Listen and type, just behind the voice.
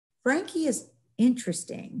Frankie is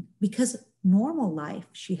interesting because normal life,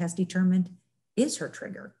 she has determined, is her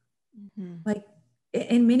trigger. Mm-hmm. Like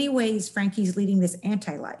in many ways, Frankie's leading this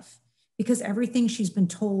anti-life because everything she's been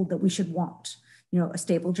told that we should want, a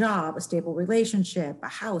stable job, a stable relationship, a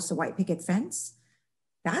house, a white picket fence,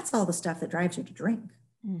 that's all the stuff that drives her to drink.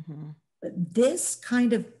 Mm-hmm. But this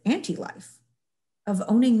kind of anti-life of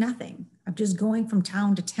owning nothing, of just going from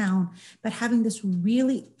town to town, but having this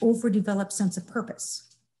really overdeveloped sense of purpose.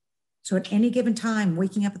 So at any given time,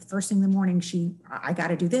 waking up at the first thing in the morning, I got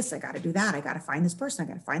to do this, I got to do that, I got to find this person, I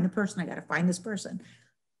got to find the person, I got to find this person.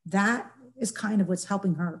 That is kind of what's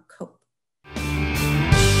helping her cope.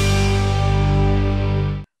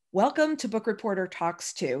 Welcome to Book Reporter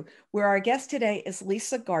Talks To, where our guest today is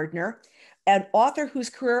Lisa Gardner, an author whose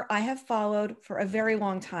career I have followed for a very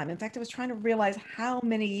long time. In fact, I was trying to realize how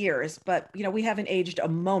many years, but we haven't aged a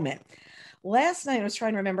moment. Last night, I was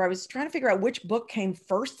trying to figure out which book came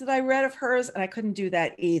first that I read of hers, and I couldn't do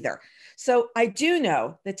that either. So I do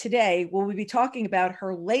know that today we'll be talking about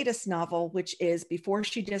her latest novel, which is Before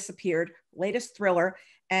She Disappeared, latest thriller.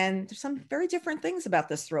 And there's some very different things about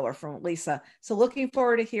this thriller from Lisa. So looking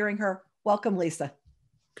forward to hearing her. Welcome, Lisa.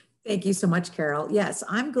 Thank you so much, Carol. Yes,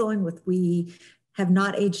 I'm going with we have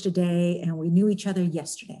not aged a day and we knew each other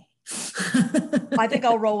yesterday. I think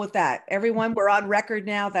I'll roll with that. Everyone, we're on record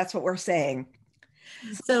now. That's what we're saying.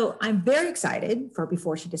 So I'm very excited for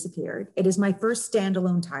Before She Disappeared. It is my first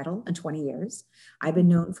standalone title in 20 years. I've been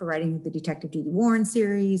known for writing the Detective D.D. Warren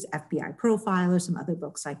series, FBI Profiler, some other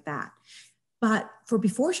books like that. But for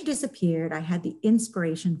Before She Disappeared, I had the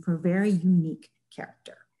inspiration for a very unique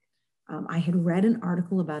character. I had read an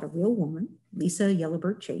article about a real woman, Lisa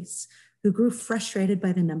Yellowbird Chase, who grew frustrated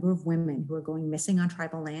by the number of women who are going missing on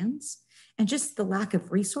tribal lands and just the lack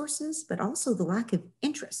of resources, but also the lack of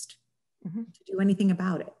interest to do anything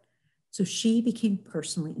about it. So she became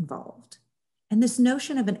personally involved. And this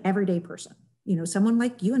notion of an everyday person, someone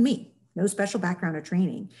like you and me, no special background or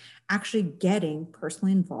training, actually getting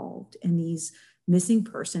personally involved in these missing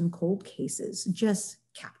person cold cases just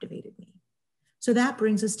captivated me. So that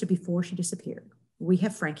brings us to Before She Disappeared. We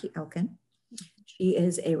have Frankie Elkin. She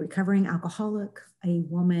is a recovering alcoholic, a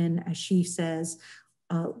woman, as she says,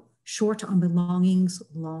 short on belongings,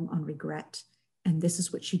 long on regret. And this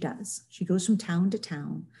is what she does. She goes from town to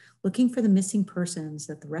town looking for the missing persons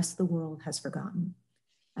that the rest of the world has forgotten.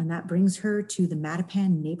 And that brings her to the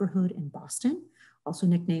Mattapan neighborhood in Boston, also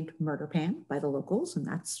nicknamed Murder Pan by the locals, and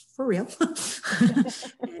that's for real. And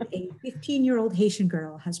a 15-year-old Haitian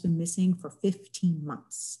girl has been missing for 15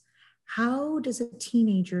 months. How does a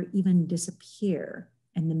teenager even disappear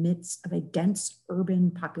in the midst of a dense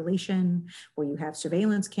urban population where you have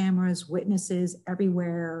surveillance cameras, witnesses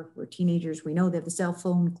everywhere, where teenagers, we know they have the cell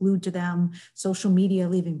phone glued to them, social media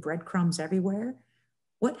leaving breadcrumbs everywhere?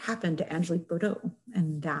 What happened to Angelique Bodeau?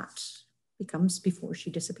 And that becomes Before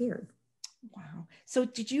She Disappeared. Wow. So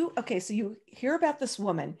so you hear about this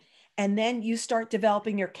woman and then you start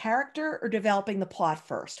developing your character or developing the plot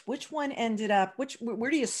first? Which one ended up,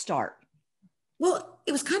 where do you start? Well,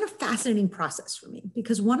 it was kind of a fascinating process for me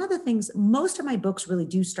because one of the things, most of my books really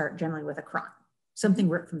do start generally with a crime, something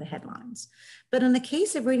ripped from the headlines. But in the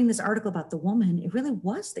case of reading this article about the woman, it really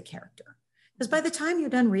was the character. Because by the time you're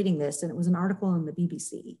done reading this, and it was an article in the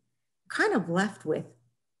BBC, kind of left with,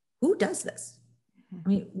 who does this? I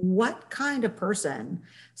mean, what kind of person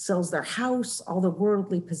sells their house, all the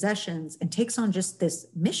worldly possessions, and takes on just this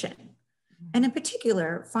mission? And in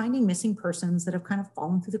particular, finding missing persons that have kind of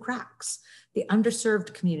fallen through the cracks, the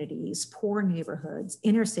underserved communities, poor neighborhoods,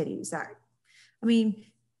 inner cities.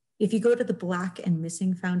 If you go to the Black and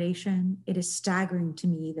Missing Foundation, it is staggering to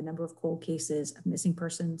me the number of cold cases of missing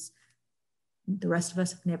persons the rest of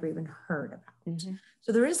us have never even heard about. Mm-hmm.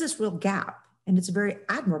 So there is this real gap, and it's very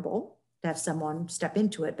admirable to have someone step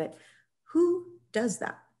into it, but who does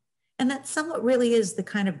that? And that somewhat really is the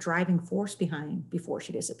kind of driving force behind Before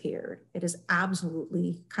She Disappeared. It is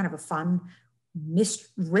absolutely kind of a fun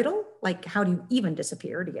riddle, like how do you even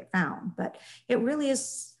disappear to get found? But it really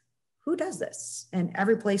is, who does this? And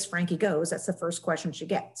every place Frankie goes, that's the first question she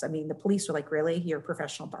gets. I mean, the police are like, really? You're a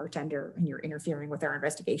professional bartender and you're interfering with our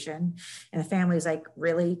investigation. And the family's like,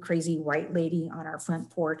 really? Crazy white lady on our front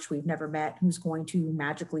porch we've never met who's going to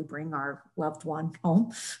magically bring our loved one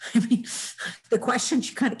home? I mean, the question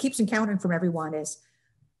she kind of keeps encountering from everyone is,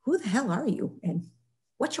 who the hell are you? And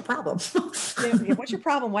what's your problem? What's your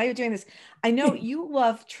problem? Why are you doing this? I know you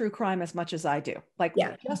love true crime as much as I do.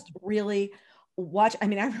 Just really I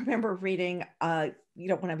mean, I remember reading,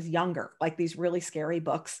 when I was younger, like these really scary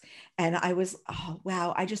books. And I was, oh,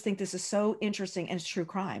 wow, I just think this is so interesting. And it's true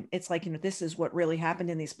crime. It's like, this is what really happened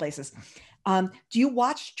in these places. Do you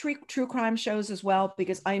watch true crime shows as well?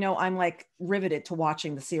 Because I know I'm like riveted to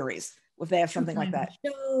watching the series if they have True something like crime that.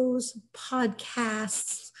 shows,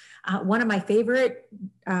 podcasts. One of my favorite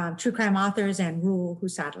true crime authors, Anne Rule, who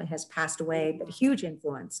sadly has passed away, but a huge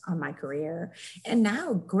influence on my career. And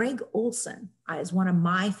now Greg Olson is one of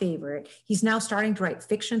my favorite. He's now starting to write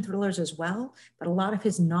fiction thrillers as well, but a lot of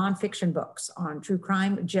his nonfiction books on true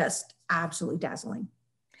crime, just absolutely dazzling.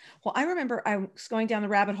 Well, I remember I was going down the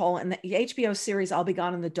rabbit hole in the HBO series I'll Be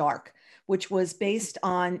Gone in the Dark, which was based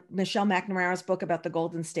on Michelle McNamara's book about the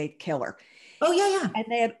Golden State Killer. Oh, yeah, yeah. And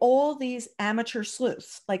they had all these amateur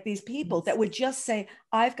sleuths, like these people that would just say,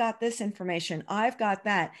 I've got this information, I've got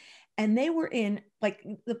that. And they were like,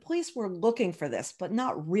 the police were looking for this, but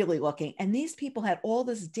not really looking. And these people had all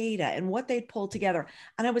this data and what they'd pulled together.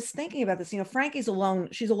 And I was thinking about this, Frankie's alone,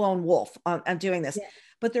 she's a lone wolf on doing this. Yeah.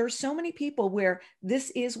 But there are so many people where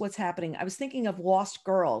this is what's happening. I was thinking of Lost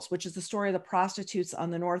Girls, which is the story of the prostitutes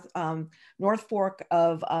on the North Fork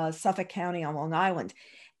of Suffolk County on Long Island.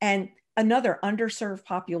 And another underserved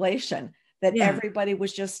population that everybody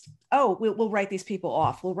was just, oh, we'll write these people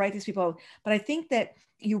off. We'll write these people off. But I think that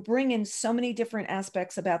you bring in so many different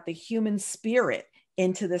aspects about the human spirit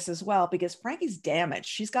into this as well, because Frankie's damaged.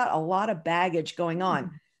 She's got a lot of baggage going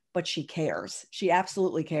on, but she cares. She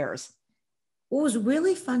absolutely cares. What was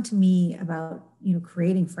really fun to me about,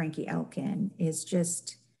 creating Frankie Elkin is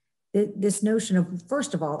just this notion of,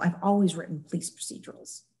 first of all, I've always written police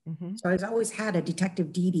procedurals. Mm-hmm. So I've always had a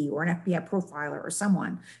Detective D.D or an FBI profiler or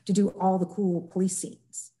someone to do all the cool police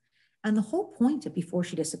scenes. And the whole point of Before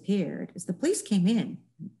She Disappeared is the police came in,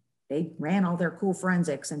 they ran all their cool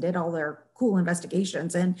forensics and did all their cool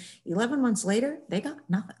investigations. And 11 months later, they got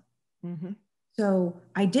nothing. Mm-hmm. So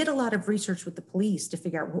I did a lot of research with the police to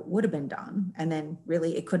figure out what would have been done. And then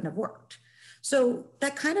really it couldn't have worked. So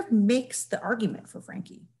that kind of makes the argument for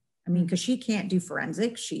Frankie. I mean, because she can't do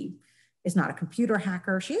forensics. She is not a computer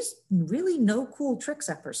hacker. She has really no cool tricks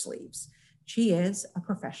up her sleeves. She is a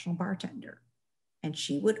professional bartender. And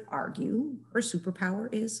she would argue her superpower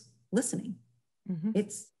is listening. Mm-hmm.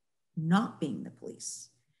 It's not being the police.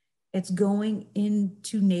 It's going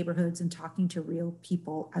into neighborhoods and talking to real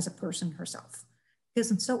people as a person herself.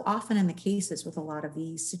 Because so often in the cases with a lot of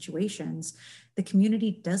these situations, the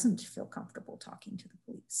community doesn't feel comfortable talking to the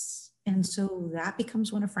police. And so that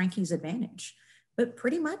becomes one of Frankie's advantage. But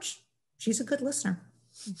pretty much, she's a good listener.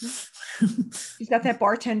 Mm-hmm. She's got that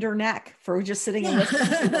bartender knack for just sitting and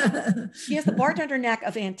listening. She has the bartender knack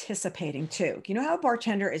of anticipating too. You know how a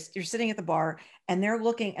bartender is, you're sitting at the bar and they're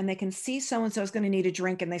looking and they can see so-and-so is going to need a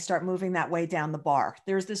drink and they start moving that way down the bar.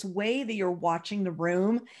 There's this way that you're watching the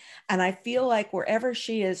room. And I feel like wherever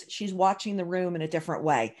she is, she's watching the room in a different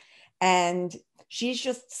way. And she's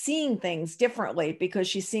just seeing things differently because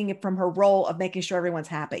she's seeing it from her role of making sure everyone's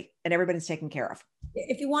happy and everybody's taken care of.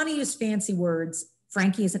 If you want to use fancy words,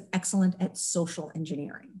 Frankie is excellent at social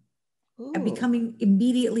engineering and becoming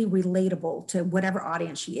immediately relatable to whatever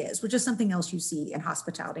audience she is, which is something else you see in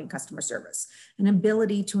hospitality and customer service, an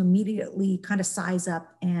ability to immediately kind of size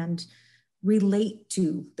up and relate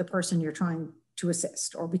to the person you're trying to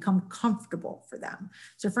assist or become comfortable for them.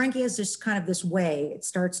 So Frankie has this kind of this way, it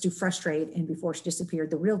starts to frustrate in Before She Disappeared,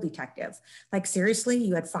 the real detective. Like, seriously,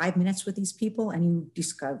 you had 5 minutes with these people and you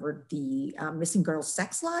discovered the missing girl's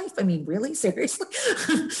sex life? I mean, really? Seriously?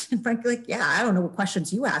 And Frankie, like, yeah, I don't know what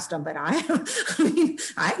questions you asked them, but I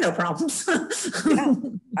have no problems. Yeah,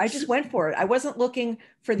 I just went for it. I wasn't looking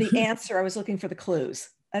for the answer. I was looking for the clues.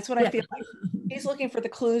 That's what I feel like. He's looking for the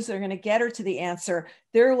clues that are going to get her to the answer.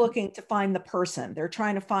 They're looking to find the person. They're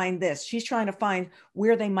trying to find this. She's trying to find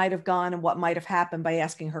where they might have gone and what might have happened by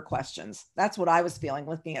asking her questions. That's what I was feeling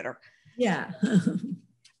looking at her. Yeah.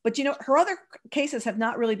 But, her other cases have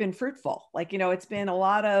not really been fruitful. Like, it's been a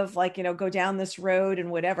lot of like, go down this road and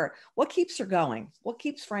whatever. What keeps her going? What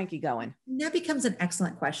keeps Frankie going? That becomes an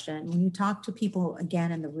excellent question. When you talk to people,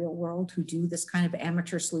 again, in the real world who do this kind of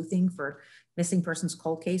amateur sleuthing for missing persons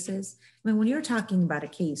cold cases, I mean, when you're talking about a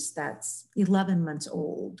case that's 11 months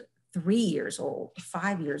old, 3 years old,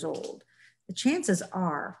 5 years old, the chances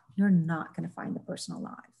are you're not going to find the person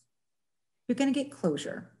alive. You're going to get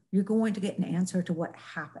closure. You're going to get an answer to what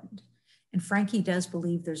happened. And Frankie does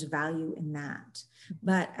believe there's value in that.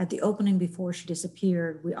 But at the opening Before She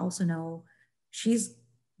Disappeared, we also know she's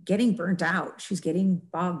getting burnt out. She's getting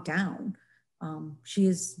bogged down. She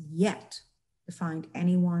is yet to find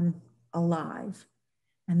anyone alive.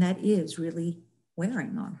 And that is really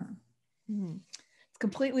wearing on her. It's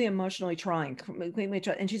completely emotionally trying,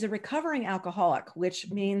 and she's a recovering alcoholic,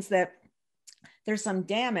 which means that there's some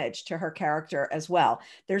damage to her character as well.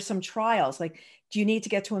 There's some trials, like, do you need to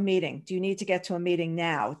get to a meeting? Do you need to get to a meeting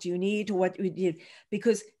now? Do you need to what you need?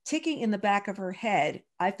 Because ticking in the back of her head,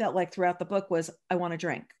 I felt like throughout the book was, I want to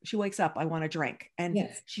drink. She wakes up, I want to drink. And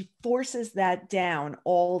Yes. she forces that down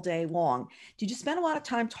all day long. Did you spend a lot of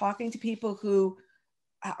time talking to people who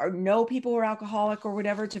or know people who are alcoholic or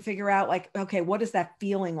whatever to figure out, like, okay, what is that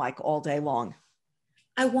feeling like all day long?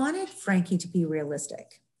 I wanted Frankie to be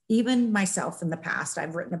realistic. Even myself in the past,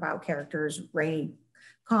 I've written about characters, Ray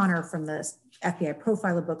Connor from the FBI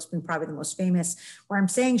profiler books being probably the most famous, where I'm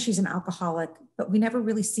saying she's an alcoholic, but we never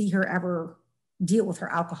really see her ever deal with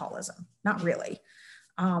her alcoholism. Not really.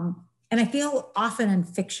 And I feel often in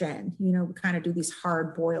fiction, we kind of do these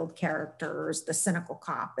hard-boiled characters, the cynical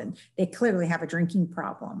cop, and they clearly have a drinking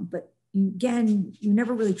problem, but you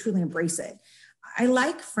never really truly embrace it. I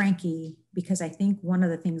like Frankie because I think one of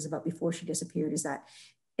the things about Before She Disappeared is that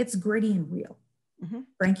it's gritty and real. Mm-hmm.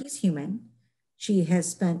 Frankie's human. She has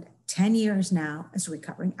spent 10 years now as a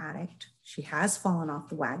recovering addict. She has fallen off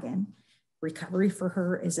the wagon. Recovery for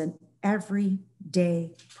her is an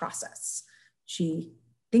everyday process. She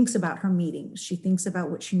thinks about her meetings. She thinks about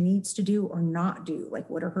what she needs to do or not do, like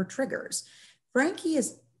what are her triggers. Frankie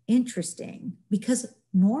is interesting because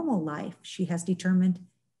normal life, she has determined,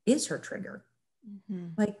 is her trigger.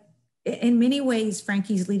 Mm-hmm. Like in many ways,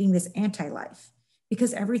 Frankie's leading this anti-life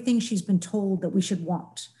because everything she's been told that we should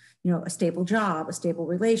want, a stable job, a stable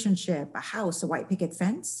relationship, a house, a white picket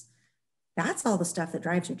fence, that's all the stuff that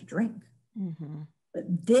drives her to drink. Mm-hmm.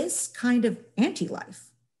 But this kind of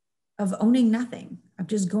anti-life of owning nothing, of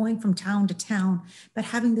just going from town to town, but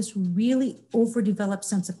having this really overdeveloped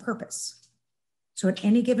sense of purpose. So at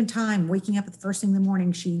any given time, waking up at the first thing in the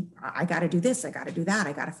morning, I got to do this, I got to do that,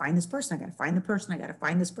 I got to find this person, I got to find the person, I got to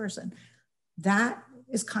find this person. That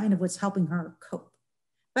is kind of what's helping her cope.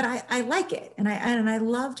 But I like it. And I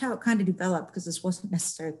loved how it kind of developed because this wasn't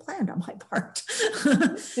necessarily planned on my part.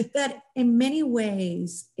 That in many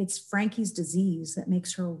ways, it's Frankie's disease that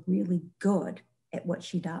makes her really good at what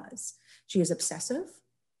she does. She is obsessive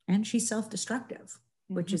and she's self-destructive,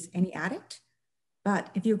 mm-hmm. which is any addict. But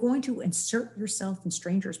if you're going to insert yourself in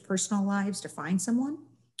strangers' personal lives to find someone,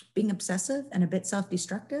 being obsessive and a bit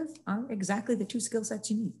self-destructive are exactly the two skill sets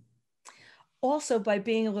you need. Also, by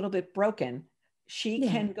being a little bit broken, she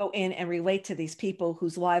can go in and relate to these people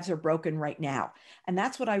whose lives are broken right now. And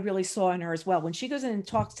that's what I really saw in her as well. When she goes in and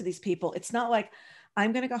talks to these people, it's not like,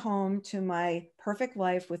 I'm going to go home to my perfect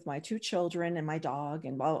life with my 2 children and my dog.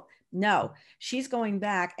 And well, no, she's going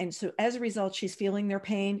back. And so as a result, she's feeling their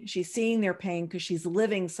pain. She's seeing their pain because she's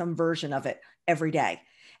living some version of it every day.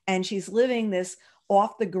 And she's living this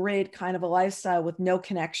off the grid kind of a lifestyle with no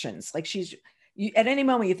connections. Like at any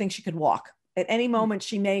moment, you think she could walk. At any moment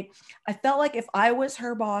I felt like if I was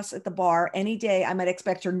her boss at the bar any day, I might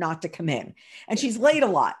expect her not to come in. And she's late a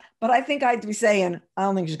lot, but I think I'd be saying, I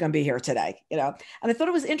don't think she's going to be here today, And I thought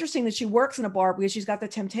it was interesting that she works in a bar because she's got the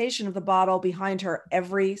temptation of the bottle behind her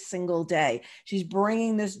every single day. She's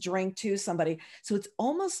bringing this drink to somebody. So it's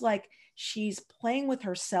almost like she's playing with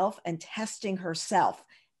herself and testing herself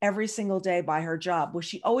every single day by her job. Was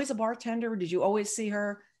she always a bartender? Or did you always see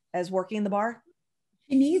her as working in the bar?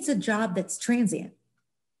 She needs a job that's transient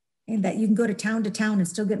and that you can go to town and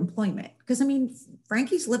still get employment. Because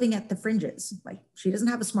Frankie's living at the fringes. Like she doesn't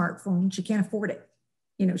have a smartphone. She can't afford it.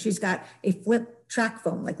 She's got a flip track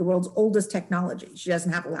phone, like the world's oldest technology. She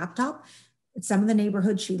doesn't have a laptop. In some of the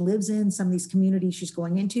neighborhoods she lives in, some of these communities she's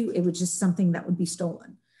going into, it was just something that would be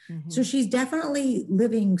stolen. Mm-hmm. So she's definitely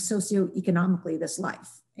living socioeconomically this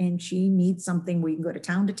life. And she needs something where you can go to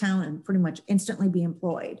town and pretty much instantly be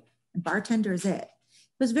employed. And bartender is it.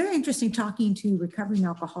 It was very interesting talking to recovering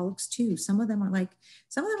alcoholics too. Some of them are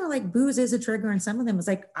like booze is a trigger. And some of them is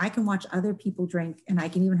like, I can watch other people drink and I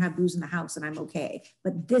can even have booze in the house and I'm okay.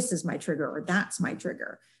 But this is my trigger or that's my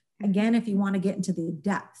trigger. Again, if you want to get into the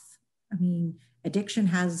depth, addiction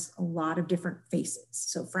has a lot of different faces.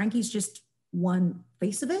 So Frankie's just one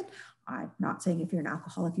face of it. I'm not saying if you're an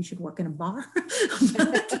alcoholic, you should work in a bar.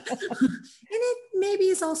 And it maybe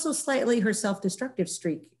is also slightly her self-destructive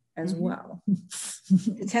streak as mm-hmm. well.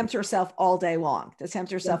 To tempt herself all day long,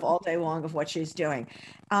 of what she's doing.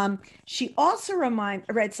 She also I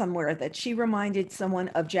read somewhere that she reminded someone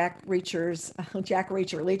of Jack Reacher's, Lee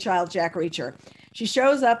Child Jack Reacher. She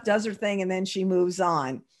shows up, does her thing, and then she moves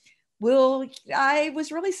on. Well, I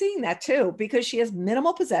was really seeing that too, because she has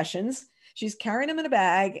minimal possessions. She's carrying them in a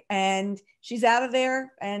bag and she's out of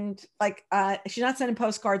there. And she's not sending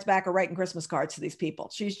postcards back or writing Christmas cards to these people.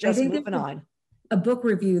 She's just moving on. a book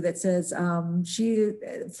review that says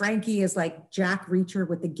Frankie is like Jack Reacher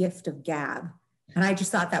with the gift of gab. And I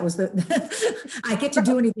just thought that was I get to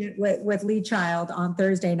do anything with Lee Child on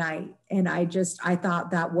Thursday night. And I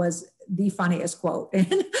thought that was the funniest quote.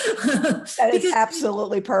 That is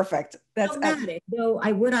absolutely perfect. That's dramatic, though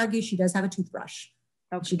I would argue she does have a toothbrush.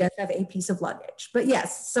 Okay. She does have a piece of luggage, but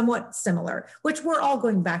yes, somewhat similar, which we're all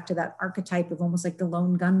going back to that archetype of almost like the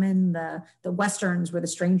lone gunman, the Westerns where the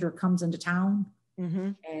stranger comes into town.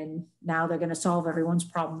 Mm-hmm. And now they're going to solve everyone's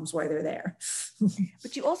problems while they're there.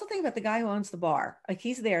 But you also think about the guy who owns the bar. Like,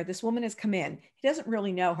 he's there. This woman has come in. He doesn't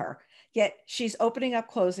really know her, yet she's opening up,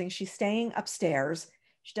 closing. She's staying upstairs.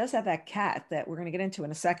 She does have that cat that we're going to get into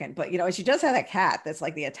in a second. But, she does have that cat that's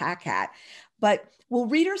like the attack cat. But will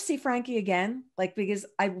readers see Frankie again? Like, because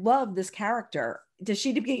I love this character. Does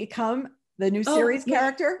she become the new series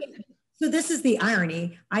character? So this is the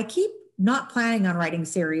irony. I keep not planning on writing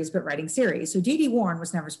series, but writing series. So D.D. Warren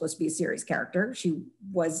was never supposed to be a series character. She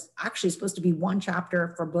was actually supposed to be one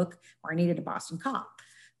chapter for a book where I needed a Boston cop.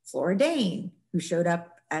 Flora Dane, who showed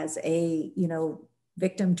up as a,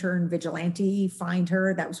 victim turned vigilante, find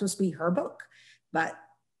her. That was supposed to be her book, but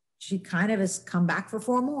she kind of has come back for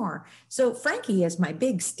 4 more. So Frankie is my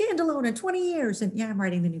big standalone in 20 years. And yeah, I'm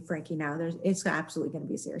writing the new Frankie now. It's absolutely going to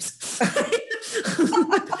be a series.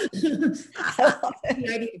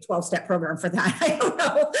 I need a 12-step program for that. I don't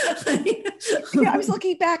know. I was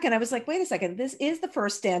looking back and I was like, wait a second, this is the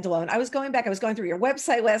first standalone. I was going through your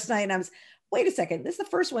website last night and wait a second, this is the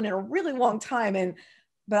first one in a really long time.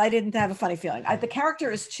 But I didn't have a funny feeling. The character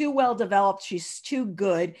is too well developed. She's too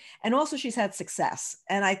good. And also she's had success.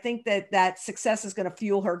 And I think that success is going to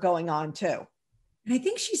fuel her going on too. And I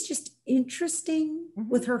think she's just interesting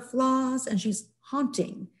with her flaws, and she's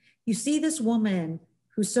haunting. You see this woman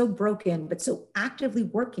who's so broken, but so actively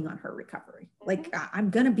working on her recovery. Like,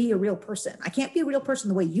 I'm going to be a real person. I can't be a real person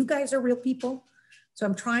the way you guys are real people. So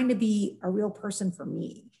I'm trying to be a real person for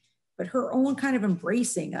me. But her own kind of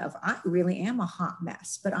embracing of, I really am a hot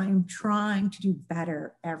mess, but I'm trying to do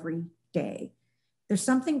better every day. There's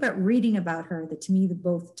something about reading about her that to me that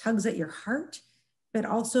both tugs at your heart, but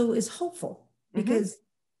also is hopeful, because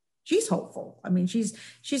she's hopeful. I mean, she's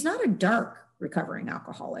not a dark recovering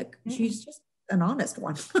alcoholic. She's just an honest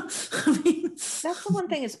one. I mean, that's the one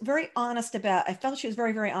thing is very honest about. I felt she was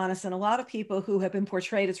very, very honest. And a lot of people who have been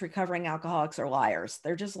portrayed as recovering alcoholics are liars.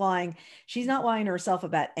 They're just lying. She's not lying to herself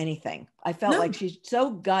about anything. I felt like she's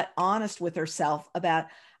so gut honest with herself about,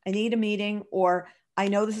 I need a meeting, or I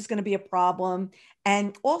know this is going to be a problem.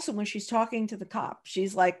 And also when she's talking to the cop,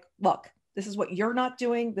 she's like, look, this is what you're not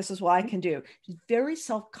doing. This is what I can do. She's very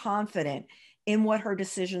self-confident in what her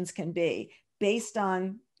decisions can be based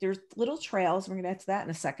on, there's little trails, we're going to get to that in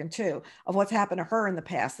a second too, of what's happened to her in the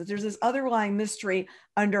past, that there's this underlying mystery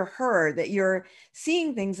under her that you're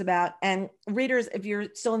seeing things about. And readers, if you're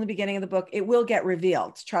still in the beginning of the book, it will get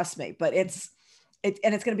revealed, trust me, but it's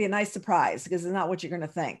going to be a nice surprise because it's not what you're going to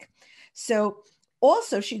think. So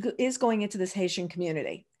also she is going into this Haitian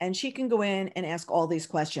community and she can go in and ask all these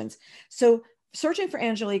questions. So Searching for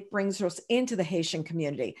Angelique brings us into the Haitian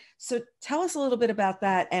community. So tell us a little bit about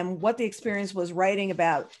that and what the experience was writing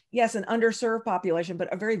about, yes, an underserved population,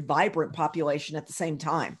 but a very vibrant population at the same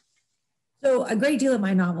time. So a great deal of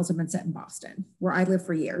my novels have been set in Boston, where I lived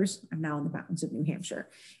for years. I'm now in the mountains of New Hampshire.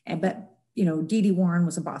 But D.D. Warren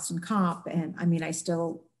was a Boston cop. And I mean, I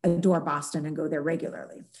still adore Boston and go there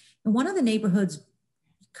regularly. And one of the neighborhoods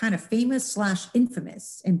kind of famous /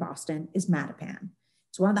 infamous in Boston is Mattapan.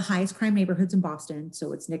 It's one of the highest crime neighborhoods in Boston,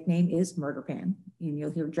 so its nickname is Murder Pan, and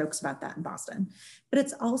you'll hear jokes about that in Boston. But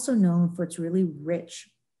it's also known for its really rich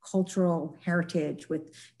cultural heritage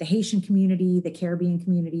with the Haitian community, the Caribbean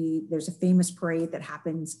community. There's a famous parade that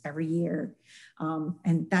happens every year.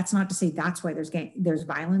 And that's not to say that's why there's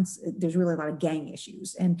violence. There's really a lot of gang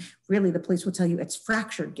issues. And really the police will tell you it's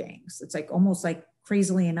fractured gangs. It's like almost like,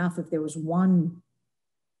 crazily enough, if there was one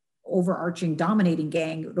overarching dominating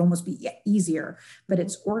gang, it would almost be easier, but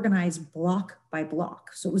it's organized block by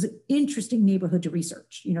block. So it was an interesting neighborhood to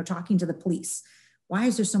research, talking to the police. Why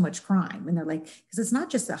is there so much crime? And they're like, because it's not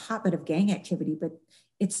just a hotbed of gang activity, but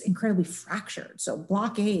it's incredibly fractured. So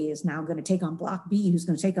block A is now going to take on block B, who's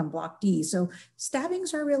going to take on block D. So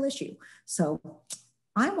stabbings are a real issue. So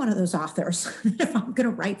I'm one of those authors. If I'm going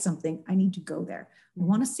to write something, I need to go there. I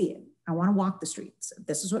want to see it. I want to walk the streets. If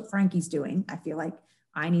this is what Frankie's doing, I feel like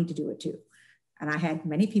I need to do it too. And I had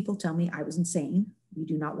many people tell me I was insane. You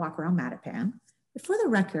do not walk around Mattapan. But for the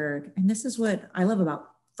record, and this is what I love about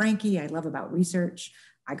Frankie, I love about research.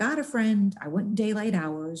 I got a friend, I went in daylight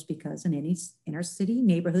hours because in any inner city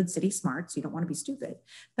neighborhood, city smarts, you don't want to be stupid.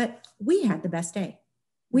 But we had the best day.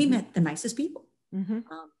 We met the nicest people. Mm-hmm.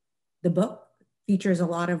 The book features a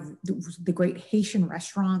lot of the great Haitian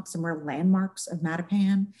restaurants, some are landmarks of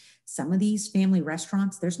Mattapan. Some of these family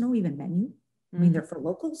restaurants, there's no even menu. I mean, they're for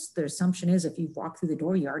locals. The assumption is if you walk through the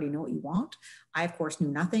door, you already know what you want. I, of course, knew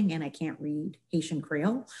nothing, and I can't read Haitian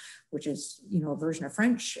Creole, which is, a version of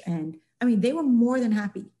French. And I mean, they were more than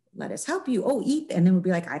happy. Let us help you. Oh, eat. And then we'd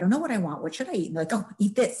be like, I don't know what I want. What should I eat? And like, oh,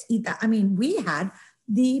 eat this, eat that. I mean, we had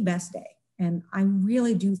the best day. And I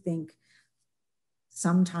really do think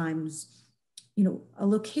sometimes, a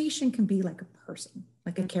location can be like a person,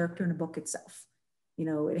 like a character in a book itself.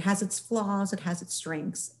 It has its flaws, it has its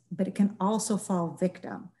strengths, but it can also fall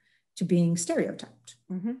victim to being stereotyped.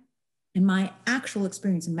 Mm-hmm. And my actual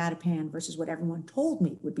experience in Mattapan versus what everyone told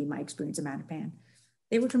me would be my experience in Mattapan,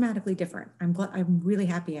 they were dramatically different. I'm really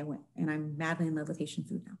happy I went, and I'm madly in love with Haitian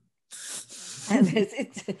food now. And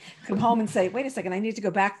it's come home and say, wait a second, I need to go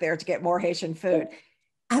back there to get more Haitian food.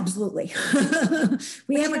 Absolutely.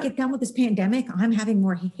 We ever get done with this pandemic, I'm having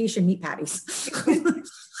more Haitian meat patties.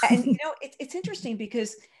 And it's interesting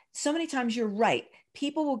because so many times you're right.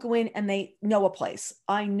 People will go in and they know a place.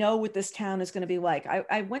 I know what this town is going to be like.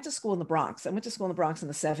 I went to school in the Bronx. I went to school in the Bronx in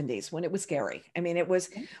the 70s when it was scary. I mean, it was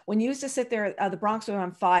when you used to sit there, the Bronx was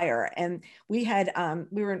on fire, and we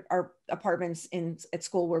were in our apartments at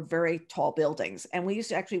school were very tall buildings. And we used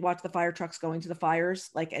to actually watch the fire trucks going to the fires,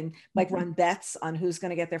 run bets on who's going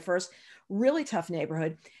to get there first. Really tough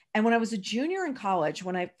neighborhood. And when I was a junior in college,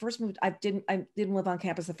 when I first moved, I didn't live on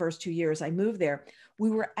campus the first 2 years I moved there. We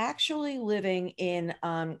were actually living in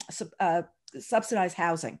subsidized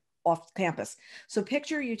housing off campus. So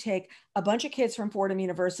picture you take a bunch of kids from Fordham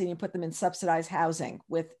University and put them in subsidized housing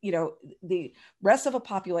with, the rest of a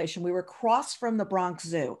population. We were across from the Bronx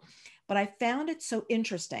Zoo. But I found it so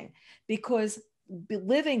interesting because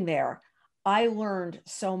living there, I learned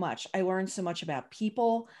so much. I learned so much about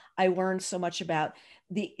people. I learned so much about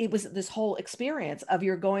it was this whole experience of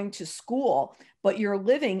you're going to school, but you're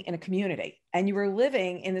living in a community, and you were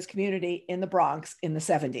living in this community in the Bronx in the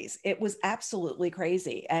 70s. It was absolutely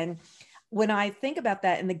crazy. And when I think about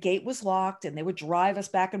that, and the gate was locked and they would drive us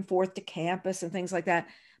back and forth to campus and things like that.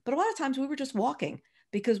 But a lot of times we were just walking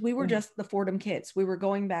because we were just the Fordham kids. We were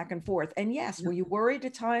going back and forth. And yes, were you worried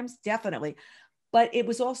at times? Definitely. But it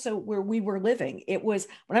was also where we were living. It was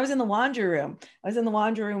when I was in the laundry room,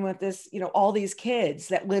 with this, all these kids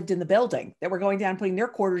that lived in the building that were going down, putting their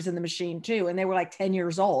quarters in the machine too. And they were like 10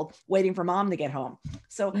 years old, waiting for mom to get home.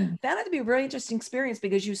 So that had to be a really interesting experience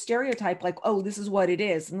because you stereotype like, oh, this is what it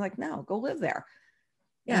is. And like, no, go live there.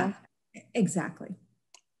 Yeah, exactly.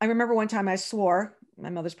 I remember one time I swore, my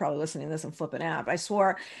mother's probably listening to this and flipping out, but I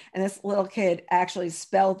swore, and this little kid actually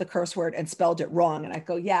spelled the curse word and spelled it wrong. And I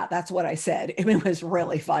go, yeah, that's what I said. And it was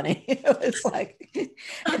really funny. It was like,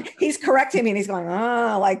 he's correcting me and he's going,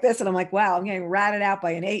 oh, like this. And I'm like, wow, I'm getting ratted out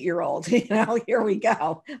by an 8-year-old. Here we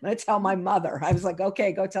go. I'm going to tell my mother. I was like,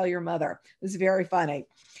 okay, go tell your mother. It was very funny.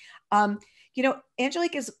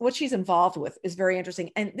 Angelique what she's involved with is very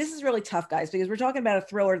interesting. And this is really tough, guys, because we're talking about a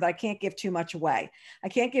thriller that I can't give too much away. I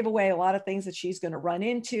can't give away a lot of things that she's going to run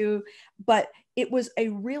into, but it was a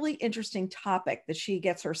really interesting topic that she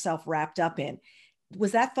gets herself wrapped up in.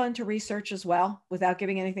 Was that fun to research as well without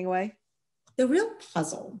giving anything away? The real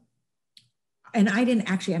puzzle, and I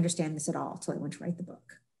didn't actually understand this at all until I went to write the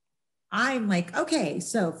book. I'm like, okay,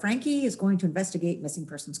 so Frankie is going to investigate missing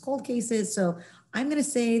persons cold cases. So I'm going to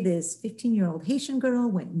say this 15-year-old Haitian girl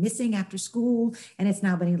went missing after school, and it's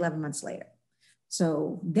now been 11 months later.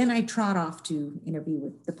 So then I trot off to interview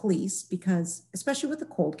with the police because, especially with a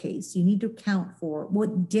cold case, you need to account for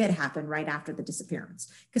what did happen right after the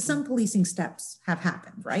disappearance, because some policing steps have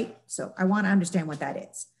happened, right? So I want to understand what that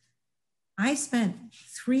is. I spent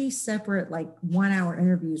 3 separate 1-hour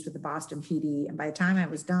interviews with the Boston PD. And by the time I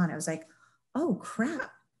was done, I was like, oh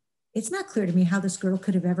crap. It's not clear to me how this girl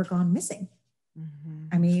could have ever gone missing. Mm-hmm.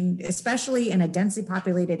 I mean, especially in a densely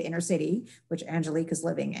populated inner city, which Angelique is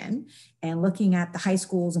living in, and looking at the high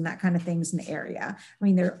schools and that kind of things in the area. I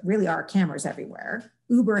mean, there really are cameras everywhere.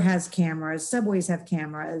 Uber has cameras, subways have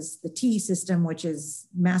cameras, the T system, which is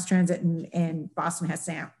mass transit in Boston, has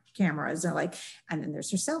cameras. Are and then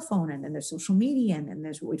there's her cell phone, and then there's social media, and then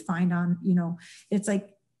there's what we find on, it's like,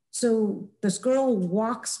 so this girl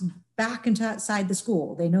walks back inside the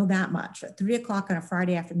school. They know that much at 3:00 on a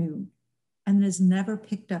Friday afternoon, and is never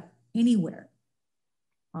picked up anywhere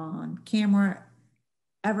on camera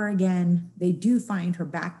ever again. They do find her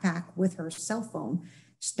backpack with her cell phone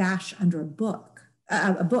stashed under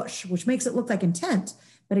a bush, which makes it look like intent.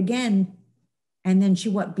 But again, and then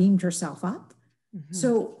she beamed herself up. Mm-hmm.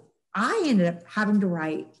 So I ended up having to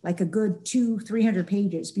write a good 200-300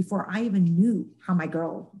 pages before I even knew how my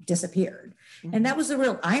girl disappeared. And that was the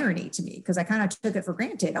real irony to me, because I kind of took it for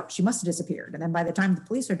granted. Oh, she must have disappeared. And then by the time the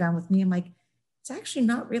police are done with me, I'm like, it's actually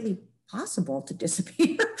not really possible to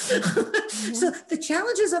disappear. So the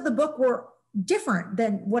challenges of the book were different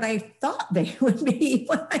than what I thought they would be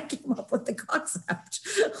when I came up with the concept.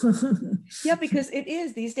 Yeah, because it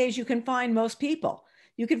is these days you can find most people.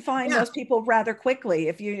 You can find Yeah. most people rather quickly.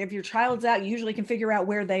 If your child's out, you usually can figure out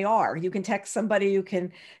where they are. You can text somebody, you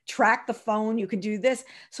can track the phone, you can do this.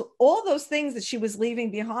 So all those things that she was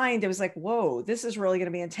leaving behind, it was like, whoa, this is really going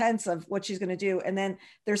to be intense of what she's going to do. And then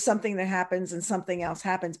there's something that happens and something else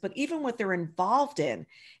happens. But even what they're involved in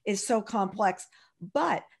is so complex,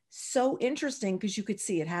 but so interesting because you could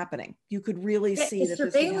see it happening. You could really see The that this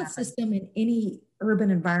would surveillance happen. system in any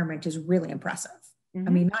urban environment is really impressive. I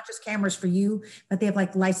mean, not just cameras for you, but they have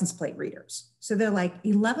like license plate readers. So they're like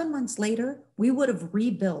 11 months later, we would have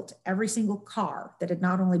rebuilt every single car that had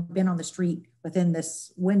not only been on the street within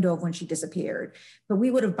this window of when she disappeared, but we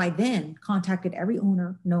would have by then contacted every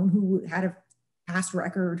owner, known who had a past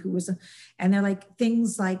record, who was, and they're like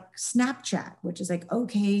things like Snapchat, which is like,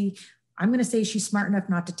 okay, I'm going to say she's smart enough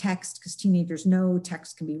not to text because teenagers know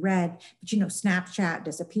text can be read, but you know, Snapchat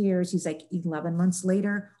disappears. He's like 11 months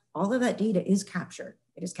later, all of that data is captured.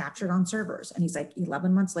 It is captured on servers. And he's like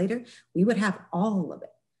 11 months later, we would have all of it.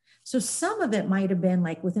 So some of it might have been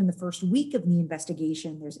like within the first week of the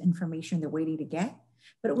investigation, there's information they're waiting to get.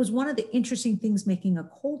 But it was one of the interesting things making a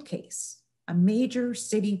cold case, a major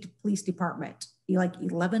city police department, like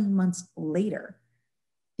 11 months later,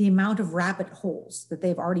 the amount of rabbit holes that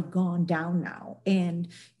they've already gone down now, and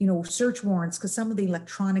you know, search warrants, because some of the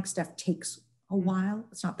electronic stuff takes a while.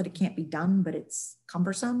 It's not that it can't be done, but it's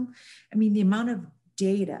cumbersome. I mean, the amount of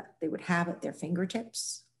data they would have at their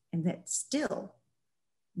fingertips, and that still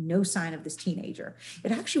no sign of this teenager.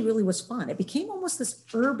 It actually really was fun. It became almost this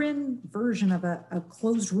urban version of a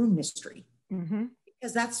closed room mystery.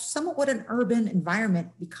 Because that's somewhat what an urban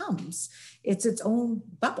environment becomes. It's its own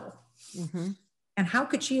bubble. And how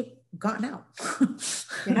could she have gotten out?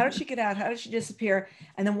 Yeah, how did she get out? How did she disappear?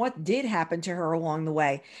 And then what did happen to her along the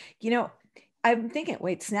way? You know, I'm thinking,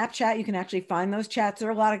 wait, Snapchat, you can actually find those chats. There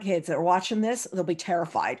are a lot of kids that are watching this. They'll be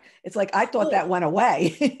terrified. It's like, I thought that went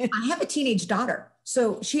away. I have a teenage daughter.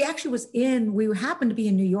 So she actually was we happened to be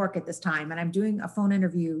in New York at this time, and I'm doing a phone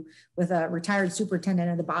interview with a retired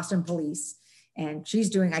superintendent of the Boston police. And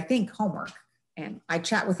she's doing, I think, homework. And I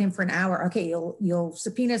chat with him for an hour. Okay, you'll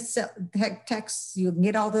subpoena texts. You can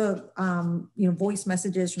get all the voice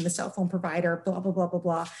messages from the cell phone provider. Blah blah blah blah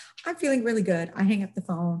blah. I'm feeling really good. I hang up the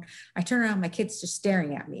phone. I turn around. My kid's just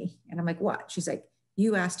staring at me, and I'm like, "What?" She's like,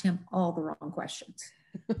 "You asked him all the wrong questions."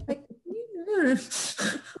 Like,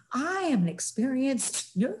 I am an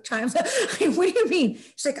experienced New York Times. What do you mean?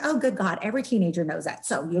 She's like, "Oh, good God, every teenager knows that."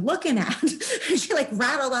 So you're looking at. She like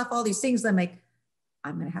rattled off all these things. I'm like,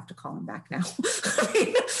 I'm going to have to call him back now.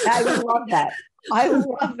 I love that. I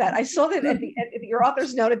love that. I saw that at the end, your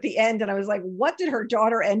author's note at the end, and I was like, what did her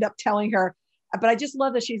daughter end up telling her? But I just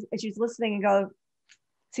love that she's listening and go,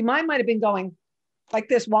 see, mine might have been going like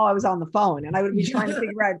this while I was on the phone, and I would be trying to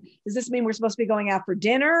figure out, does this mean we're supposed to be going out for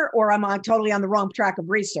dinner, or am I totally on the wrong track of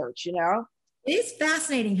research, you know? It is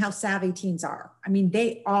fascinating how savvy teens are. I mean,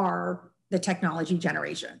 they are the technology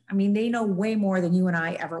generation. I mean, they know way more than you and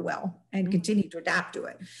I ever will, and continue to adapt to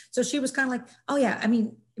it. So she was kind of like, oh yeah, I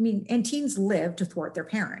mean, and teens live to thwart their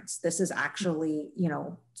parents. This is actually,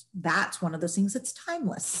 that's one of those things that's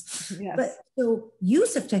timeless. Yes. But so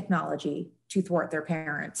use of technology to thwart their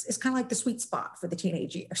parents is kind of like the sweet spot for the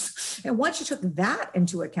teenage years. And once you took that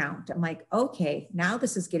into account, I'm like, okay, now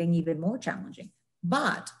this is getting even more challenging.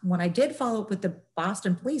 But when I did follow up with the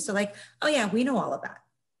Boston police, they're like, oh yeah, we know all of that.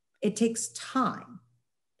 It takes time,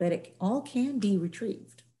 but it all can be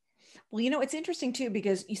retrieved. Well, it's interesting too,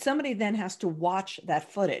 because somebody then has to watch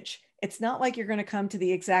that footage. It's not like you're going to come to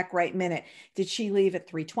the exact right minute. Did she leave at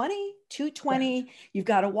 3:20, 2:20? Yeah. You've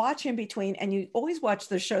got to watch in between. And you always watch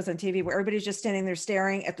those shows on TV where everybody's just standing there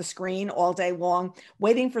staring at the screen all day long,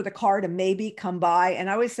 waiting for the car to maybe come by. And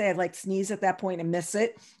I always say I'd like sneeze at that point and miss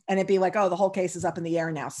it. And it'd be like, oh, the whole case is up in the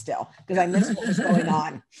air now still, because I missed what was going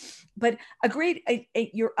on. But agreed,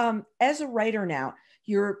 you're as a writer now,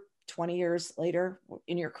 you're 20 years later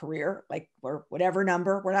in your career, like, or whatever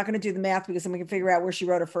number. We're not going to do the math because then we can figure out where she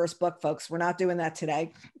wrote her first book, folks. We're not doing that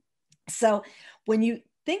today. So when you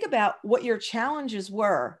think about what your challenges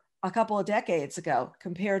were a couple of decades ago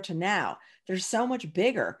compared to now, they're so much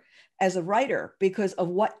bigger as a writer because of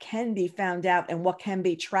what can be found out and what can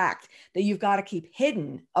be tracked, that you've got to keep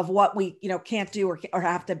hidden of what we can't do or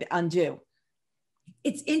have to undo.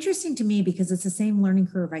 It's interesting to me because it's the same learning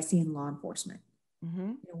curve I see in law enforcement.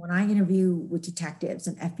 Mm-hmm. When I interview with detectives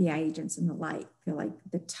and FBI agents and the like, feel like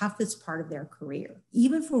the toughest part of their career,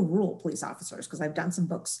 even for rural police officers, because I've done some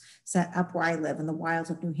books set up where I live in the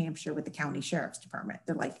wilds of New Hampshire with the county sheriff's department.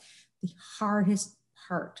 They're like, the hardest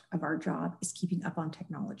part of our job is keeping up on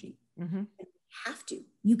technology. Mm-hmm. You have to.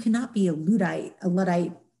 You cannot be a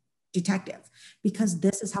Luddite detective, because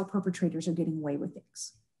this is how perpetrators are getting away with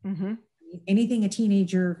things. Mm-hmm. Anything a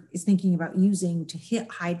teenager is thinking about using to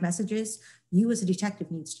hide messages, you as a detective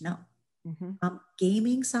needs to know. Mm-hmm.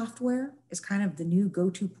 Gaming software is kind of the new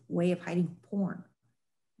go-to way of hiding porn,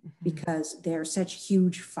 because they're such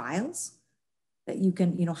huge files that you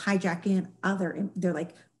can, hijack in other. They're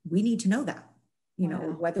like, we need to know that,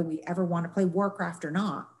 Wow. whether we ever want to play Warcraft or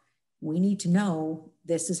not, we need to know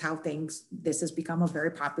this has become a very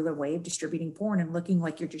popular way of distributing porn and looking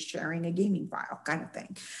like you're just sharing a gaming file kind of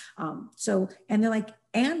thing. And they're like,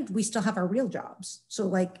 and we still have our real jobs. So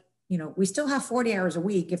like, we still have 40 hours a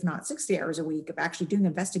week, if not 60 hours a week of actually doing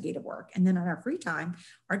investigative work. And then on our free time,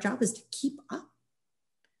 our job is to keep up.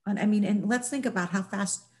 And let's think about how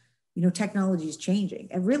fast, technology is changing.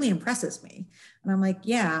 It really impresses me. And I'm like,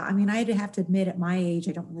 yeah, I'd have to admit at my age,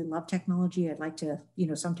 I don't really love technology. I'd like to,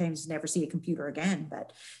 sometimes never see a computer again,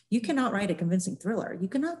 but you cannot write a convincing thriller. You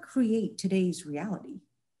cannot create today's reality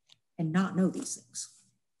and not know these things.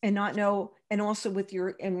 And not know, and also with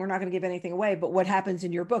and we're not going to give anything away, but what happens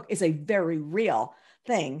in your book is a very real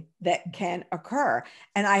thing that can occur.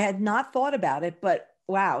 And I had not thought about it, but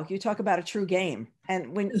wow, you talk about a true game.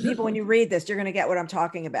 And when you read this, you're going to get what I'm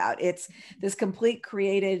talking about. It's this complete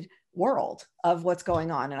created world of what's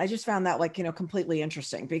going on. And I just found that completely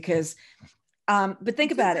interesting because, but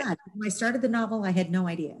think about it. When I started the novel, I had no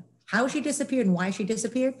idea how she disappeared and why she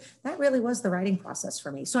disappeared. That really was the writing process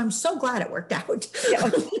for me. So I'm so glad it worked out. Yeah,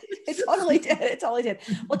 it totally did. It totally did.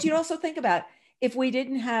 Well, do you also think about if we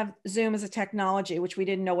didn't have Zoom as a technology, which we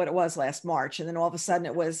didn't know what it was last March, and then all of a sudden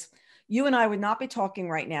it was, you and I would not be talking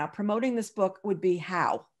right now. Promoting this book would be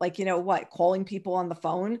how? Calling people on the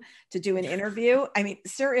phone to do an interview?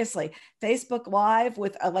 Seriously, Facebook Live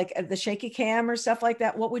with the shaky cam or stuff like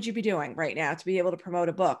that. What would you be doing right now to be able to promote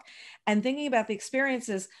a book? And thinking about the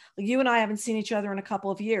experiences, you and I haven't seen each other in a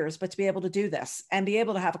couple of years, but to be able to do this and be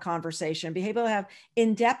able to have a conversation, be able to have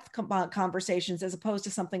in-depth conversations as opposed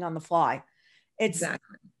to something on the fly.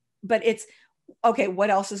 Exactly. But it's, okay, what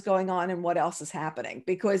else is going on and what else is happening?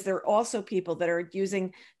 Because there are also people that are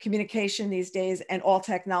using communication these days and all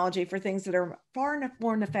technology for things that are far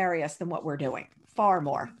more nefarious than what we're doing, far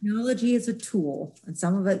more. Technology is a tool, and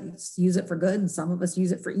some of us use it for good and some of us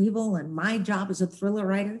use it for evil. And my job as a thriller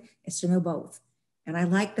writer is to know both. And I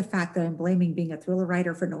like the fact that I'm blaming being a thriller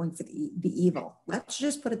writer for knowing for the evil. Let's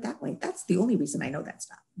just put it that way. That's the only reason I know that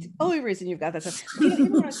stuff. The only reason you've got that stuff.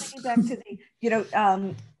 When I was thinking back to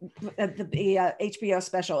the HBO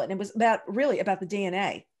special, and it was about the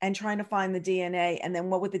DNA and trying to find the DNA, and then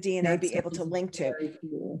what would the DNA be able to link to?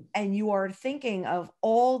 Cool. And you are thinking of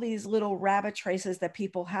all these little rabbit traces that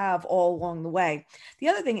people have all along the way. The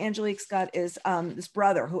other thing Angelique's got is this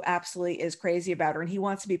brother who absolutely is crazy about her, and he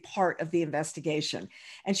wants to be part of the investigation.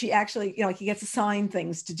 And she actually, he gets assigned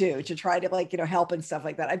things to do to try to help and stuff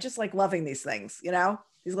like that. I just like loving these things,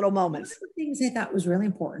 these little moments. One of the things I thought was really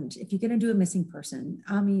important, if you're going to do a missing person,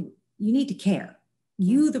 you need to care.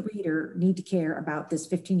 You, the reader, need to care about this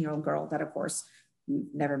 15-year-old girl that, of course,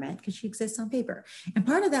 you've never met because she exists on paper. And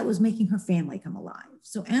part of that was making her family come alive.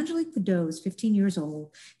 So Angelique Vidot is 15 years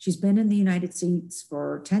old. She's been in the United States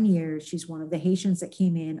for 10 years. She's one of the Haitians that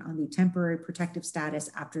came in on the temporary protective status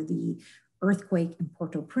after the earthquake in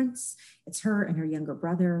Port-au-Prince. It's her and her younger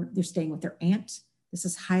brother. They're staying with their aunt. This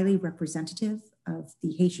is highly representative of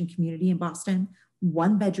the Haitian community in Boston.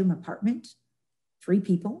 1-bedroom apartment, 3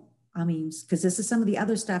 people. Because this is some of the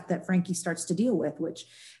other stuff that Frankie starts to deal with, which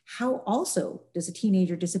how also does a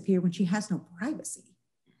teenager disappear when she has no privacy?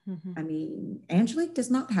 Mm-hmm. Angelique does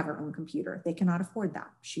not have her own computer. They cannot afford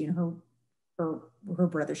that. She and her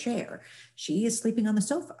brother share. She is sleeping on the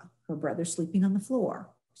sofa. Her brother's sleeping on the floor.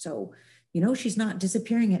 So, she's not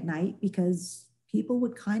disappearing at night because people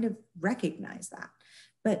would kind of recognize that.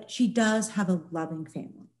 But she does have a loving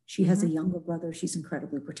family. She has a younger brother she's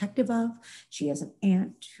incredibly protective of. She has an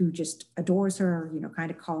aunt who just adores her,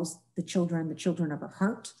 kind of calls the children of her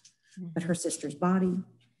heart, but her sister's body.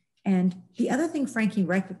 And the other thing Frankie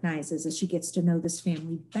recognizes as she gets to know this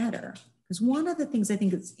family better, because one of the things I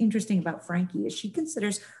think is interesting about Frankie is she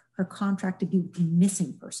considers her contract to be a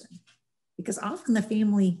missing person, because often the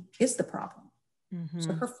family is the problem. Mm-hmm.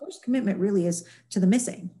 So her first commitment really is to the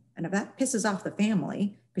missing. And if that pisses off the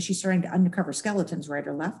family, because she's starting to uncover skeletons right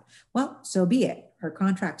or left, well, so be it. Her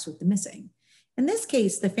contract's with the missing. In this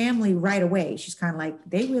case, the family right away, she's kind of like,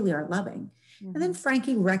 they really are loving. Mm-hmm. And then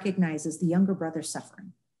Frankie recognizes the younger brother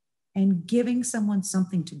suffering, and giving someone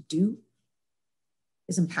something to do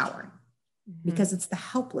is empowering, because it's the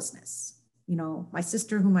helplessness. You know, my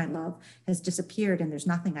sister, whom I love, has disappeared and there's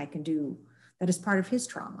nothing I can do. That is part of his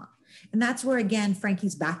trauma. And that's where, again,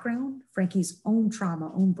 Frankie's background, Frankie's own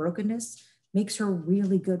trauma, own brokenness, makes her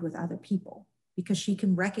really good with other people, because she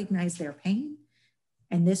can recognize their pain,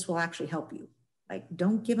 and this will actually help you. Like,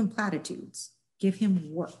 don't give him platitudes, give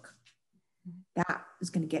him work. That is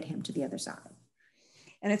going to get him to the other side.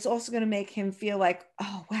 And it's also going to make him feel like,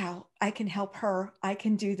 oh, wow, I can help her. I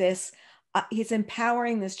can do this. He's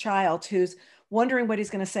empowering this child who's wondering what he's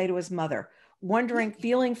going to say to his mother, wondering,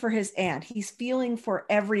 feeling for his aunt. He's feeling for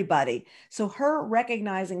everybody. So her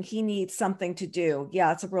recognizing he needs something to do.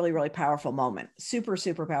 Yeah, it's a really, really powerful moment. Super,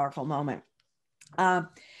 super powerful moment.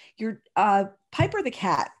 Your Piper the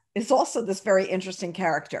cat is also this very interesting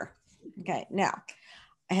character. Okay, now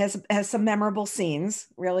has some memorable scenes,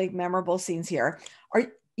 really memorable scenes here.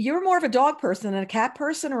 You're more of a dog person than a cat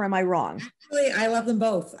person, or am I wrong? Actually, I love them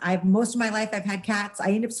both. Most of my life I've had cats. I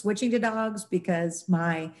ended up switching to dogs because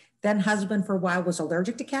my then husband for a while was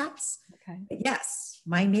allergic to cats. Okay. But yes,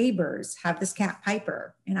 my neighbors have this cat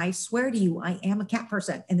Piper, and I swear to you, I am a cat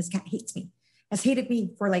person, and this cat hates me. Has hated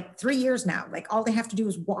me for like 3 years now. Like, all they have to do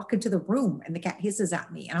is walk into the room and the cat hisses at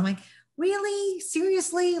me. And I'm like, really?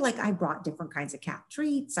 Seriously? Like, I brought different kinds of cat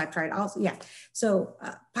treats. I've tried also. Yeah. So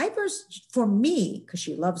Piper's, for me, because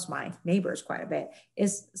she loves my neighbors quite a bit,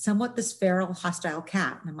 is somewhat this feral, hostile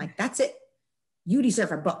cat. And I'm like, that's it. You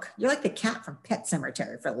deserve a book. You're like the cat from Pet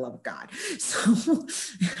Cemetery, for the love of God. So,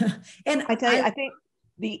 and I tell you, I think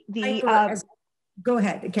the go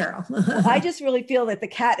ahead, Carol. I just really feel that the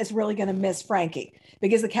cat is really going to miss Frankie,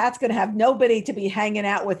 because the cat's going to have nobody to be hanging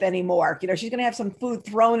out with anymore. You know, she's going to have some food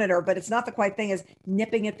thrown at her, but it's not the quite thing as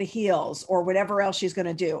nipping at the heels or whatever else she's going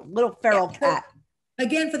to do. Little feral cat.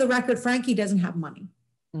 Again, for the record, Frankie doesn't have money.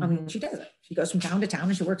 I mean, she doesn't. She goes from town to town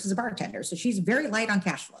and she works as a bartender. So she's very light on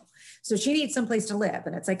cash flow. So she needs someplace to live.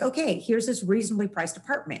 And it's like, okay, here's this reasonably priced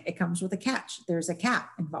apartment. It comes with a catch. There's a cat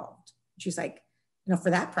involved. She's like, you know,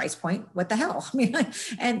 for that price point, what the hell? I mean,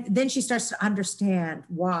 and then she starts to understand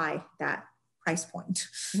why that price point.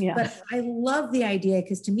 Yeah. But I love the idea,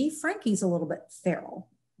 because to me, Frankie's a little bit feral.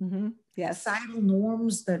 Mm-hmm. Yes. Societal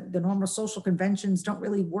norms, the normal social conventions don't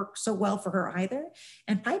really work so well for her either.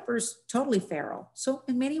 And Piper's totally feral. So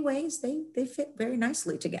in many ways, they fit very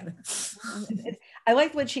nicely together. I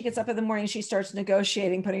like when she gets up in the morning, she starts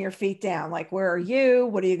negotiating, putting her feet down. Like, where are you?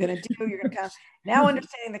 What are you going to do? You're going to come. Now,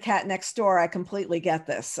 understanding the cat next door, I completely get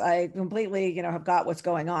this. I completely, have got what's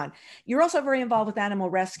going on. You're also very involved with animal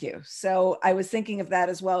rescue. So I was thinking of that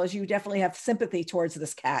as well, as you definitely have sympathy towards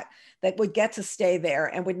this cat that would get to stay there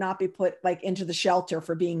and would not be put like into the shelter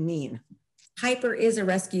for being mean. Piper is a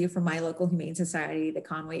rescue from my local Humane Society, the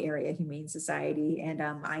Conway Area Humane Society. And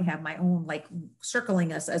I have my own, like,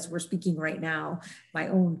 circling us as we're speaking right now, my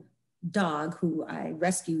own dog who I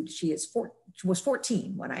rescued. She was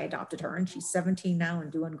 14 when I adopted her, and she's 17 now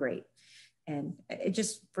and doing great. And it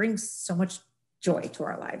just brings so much joy to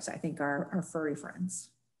our lives, I think, our furry friends.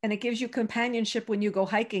 And it gives you companionship when you go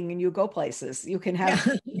hiking and you go places. You can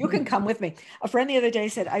have, you can come with me. A friend the other day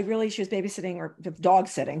said, she was babysitting or dog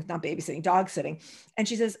sitting, not babysitting, dog sitting. And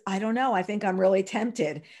she says, I don't know. I think I'm really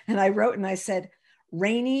tempted. And I wrote and I said,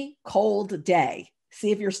 rainy, cold day. See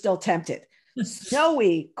if you're still tempted.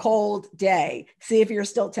 Snowy, cold day. See if you're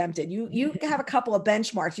still tempted. You have a couple of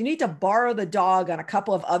benchmarks. You need to borrow the dog on a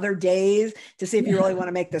couple of other days to see if you really want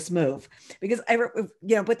to make this move. Because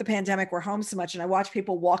with the pandemic, we're home so much, and I watch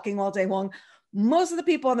people walking all day long. Most of the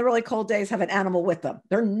people on the really cold days have an animal with them.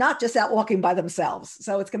 They're not just out walking by themselves.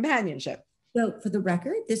 So it's companionship. So for the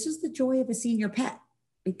record, this is the joy of a senior pet.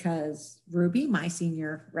 Because Ruby, my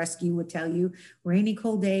senior rescue, would tell you, rainy,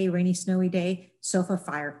 cold day, rainy, snowy day, sofa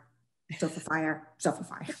fire. Sofa fire. This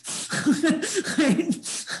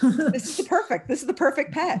is the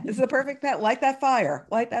perfect pet. This is the perfect pet. Light that fire.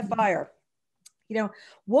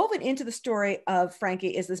 Woven into the story of Frankie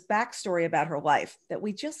is this backstory about her life that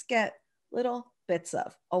we just get little bits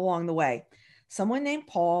of along the way. Someone named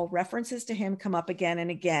Paul, references to him come up again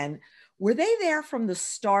and again. Were they there from the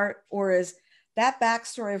start, or is that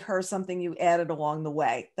backstory of her something you added along the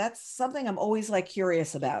way? That's something I'm always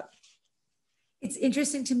curious about. It's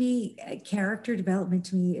interesting to me. Character development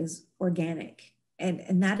to me is organic.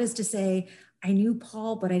 And that is to say, I knew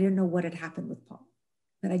Paul, but I didn't know what had happened with Paul.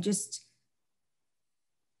 That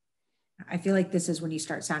I feel like this is when you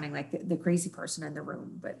start sounding like the crazy person in the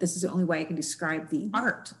room, but this is the only way I can describe the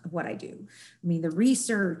art of what I do. I mean, the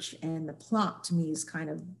research and the plot to me is kind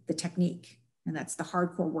of the technique. And that's the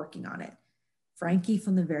hardcore working on it. Frankie,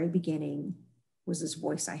 from the very beginning, was this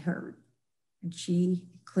voice I heard. And she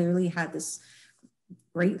clearly had this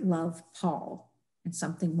great love, Paul, and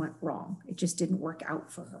something went wrong. It just didn't work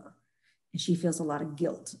out for her. And she feels a lot of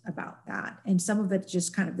guilt about that. And some of it's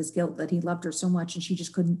just kind of this guilt that he loved her so much and she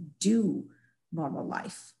just couldn't do normal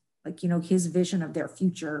life. Like, you know, his vision of their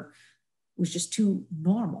future was just too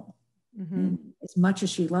normal. Mm-hmm. And as much as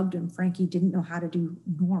she loved him, Frankie didn't know how to do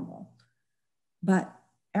normal. But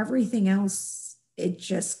everything else, it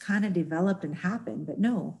just kind of developed and happened. But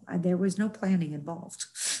no, there was no planning involved.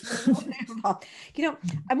 You know,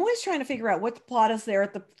 I'm always trying to figure out what the plot is there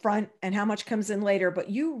at the front and how much comes in later, but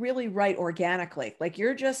you really write organically. Like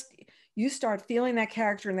you start feeling that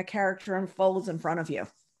character and the character unfolds in front of you.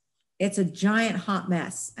 It's a giant hot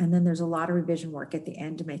mess. And then there's a lot of revision work at the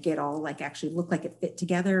end to make it all like actually look like it fit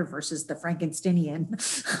together versus the Frankensteinian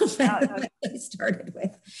that I started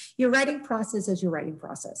with. Your writing process is your writing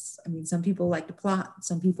process. I mean, some people like to plot,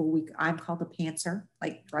 some people, I'm called a pantser,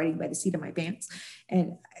 like writing by the seat of my pants.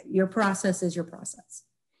 And your process is your process.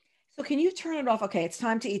 So can you turn it off? Okay, it's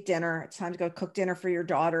time to eat dinner. It's time to go cook dinner for your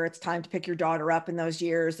daughter. It's time to pick your daughter up in those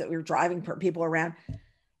years that we were driving people around.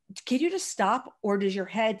 Can you just stop, or does your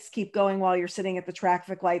head keep going while you're sitting at the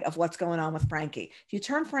traffic light of what's going on with Frankie? Do you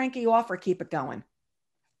turn Frankie off or keep it going?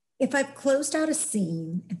 If I've closed out a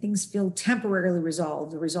scene and things feel temporarily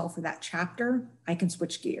resolved, the result for that chapter, I can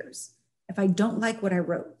switch gears. If I don't like what I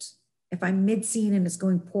wrote, if I'm mid-scene and it's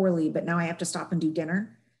going poorly, but now I have to stop and do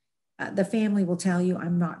dinner, the family will tell you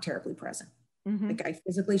I'm not terribly present. Mm-hmm. Like I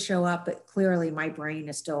physically show up, but clearly my brain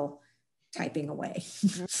is still typing away.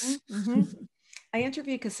 Mm-hmm. Mm-hmm. I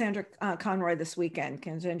interviewed Cassandra Conroy this weekend,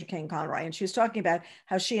 Cassandra Kane Conroy, and she was talking about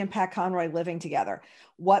how she and Pat Conroy living together,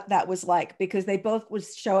 what that was like, because they both would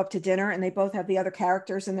show up to dinner and they both have the other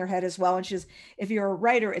characters in their head as well. And she's, if you're a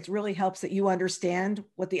writer, it really helps that you understand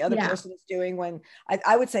what the other person is doing when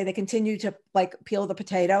I would say they continue to like peel the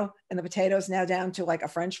potato and the potato is now down to like a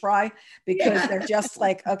French fry because they're just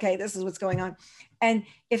like, okay, this is what's going on. And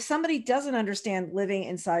if somebody doesn't understand living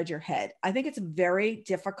inside your head, I think it's very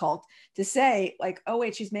difficult to say like, oh,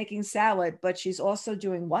 wait, she's making salad, but she's also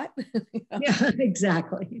doing what? You know? Yeah,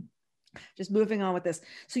 exactly. Just moving on with this.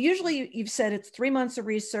 So usually you've said it's 3 months of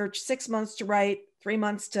research, 6 months to write, 3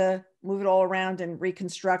 months to move it all around and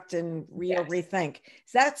reconstruct and rethink.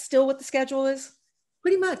 Is that still what the schedule is?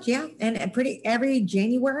 Pretty much, yeah. And every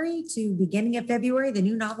January to beginning of February, the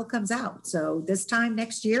new novel comes out. So this time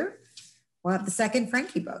next year, we'll have the second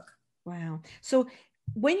Frankie book. Wow. So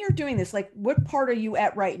when you're doing this, like what part are you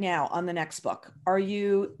at right now on the next book? Are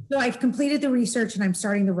you? So I've completed the research and I'm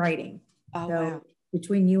starting the writing. Oh, so wow.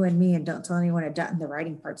 Between you and me, and don't tell anyone I've done, the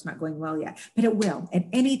writing part's not going well yet, but it will. At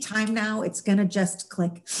any time now, it's going to just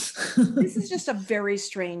click. This is just a very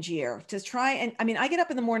strange year to try. And I mean, I get up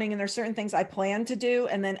in the morning and there's certain things I plan to do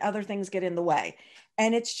and then other things get in the way.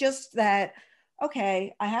 And it's just that,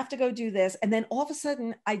 okay, I have to go do this. And then all of a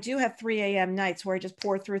sudden I do have 3 a.m. nights where I just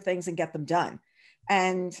pour through things and get them done.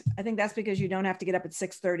 And I think that's because you don't have to get up at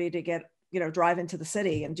 6:30 to get, drive into the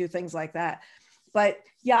city and do things like that. But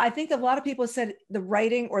yeah, I think a lot of people said the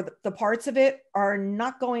writing or the parts of it are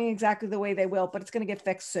not going exactly the way they will, but it's going to get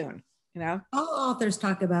fixed soon, All authors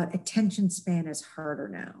talk about attention span is harder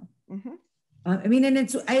now. Mm-hmm. I mean, and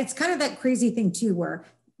it's kind of that crazy thing too, where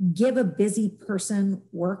give a busy person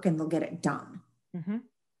work and they'll get it done. Mm-hmm.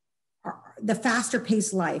 The faster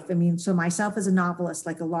paced life. I mean, so myself as a novelist,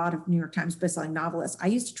 like a lot of New York Times bestselling novelists, I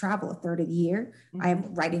used to travel a third of the year. Mm-hmm. I have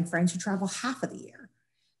writing friends who travel half of the year.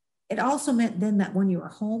 It also meant then that when you were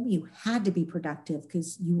home, you had to be productive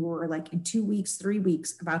because you were like in 2 weeks, 3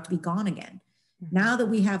 weeks about to be gone again. Mm-hmm. Now that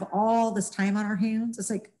we have all this time on our hands, it's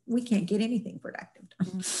like, we can't get anything productive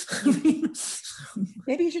done. Mm-hmm.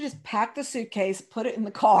 Maybe you should just pack the suitcase, put it in the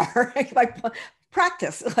car,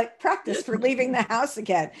 practice for leaving the house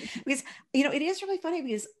again. Because, it is really funny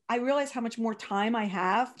because I realize how much more time I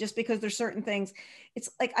have just because there's certain things. It's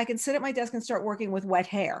like I can sit at my desk and start working with wet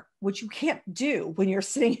hair, which you can't do when you're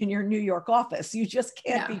sitting in your New York office. You just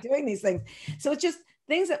can't be doing these things. So it's just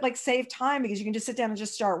things that like save time because you can just sit down and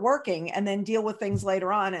just start working and then deal with things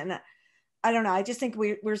later on. And I don't know. I just think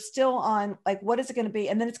we're still on like, what is it going to be?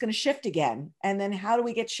 And then it's going to shift again. And then how do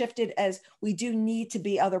we get shifted as we do need to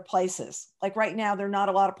be other places? Like right now, there are not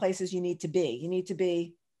a lot of places you need to be. You need to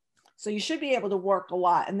be, so you should be able to work a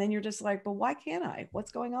lot. And then you're just like, but why can't I?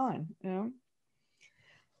 What's going on?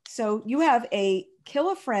 So you have a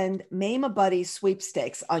Kill a Friend, Maim a Buddy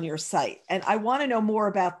sweepstakes on your site. And I want to know more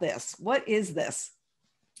about this. What is this?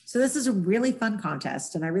 So this is a really fun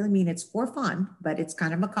contest, and I really mean it's for fun, but it's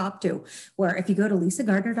kind of macabre too, where if you go to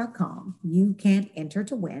lisagardner.com, you can enter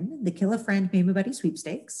to win the Kill a Friend, Maim a Buddy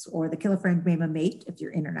sweepstakes, or the Kill a Friend, Maim a Mate if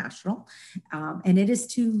you're international. And it is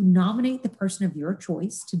to nominate the person of your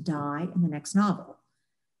choice to die in the next novel.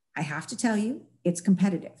 I have to tell you, it's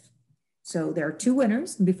competitive. So there are two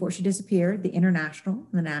winners before she disappeared, the international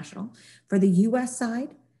and the national. For the US side,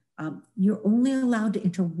 you're only allowed to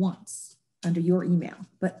enter once under your email,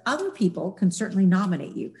 but other people can certainly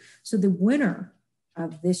nominate you. So the winner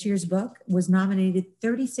of this year's book was nominated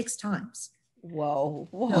 36 times. Whoa.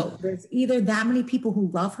 So there's either that many people who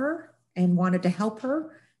love her and wanted to help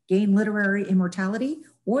her gain literary immortality,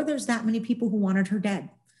 or there's that many people who wanted her dead.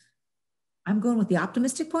 I'm going with the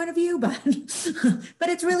optimistic point of view, but but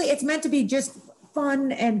it's meant to be just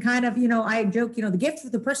fun and kind of, I joke, the gift for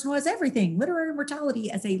the person who has everything, literary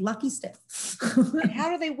immortality as a lucky stick. And how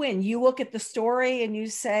do they win? You look at the story and you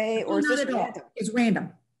say, or is this random? It's random.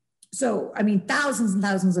 So, thousands and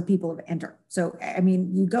thousands of people have entered. So,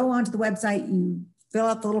 you go onto the website, you fill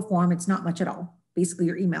out the little form. It's not much at all, basically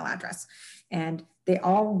your email address. And they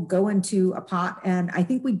all go into a pot. And I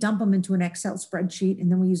think we dump them into an Excel spreadsheet.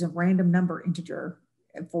 And then we use a random number integer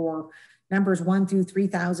for numbers 1 through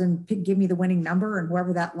 3,000. Give me the winning number. And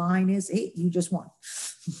whoever that line is, hey, you just won.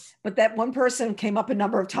 But that one person came up a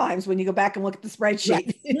number of times when you go back and look at the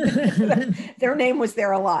spreadsheet. Yes. Their name was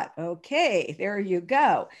there a lot. Okay, there you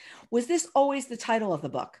go. Was this always the title of the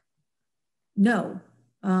book? No.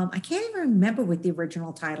 I can't even remember what the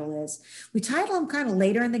original title is. We title them kind of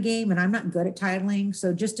later in the game, and I'm not good at titling.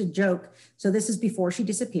 So just a joke. So this is Before She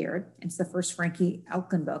Disappeared. It's the first Frankie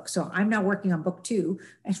Elkin book. So I'm now working on book 2,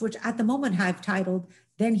 which at the moment I've titled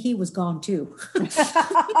Then He Was Gone Too.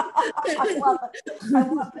 I love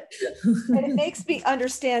it. And it makes me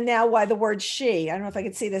understand now why the word she, I don't know if I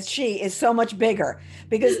can see this, she is so much bigger,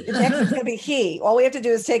 because the next is going to be he. All we have to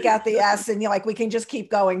do is take out the S and we can just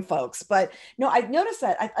keep going, folks. But no, I've noticed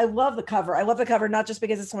that. I love the cover. I love the cover, not just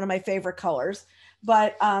because it's one of my favorite colors,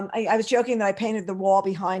 but I was joking that I painted the wall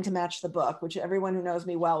behind to match the book, which everyone who knows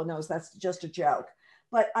me well knows that's just a joke.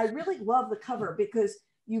 But I really love the cover because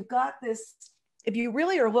you've got this, if you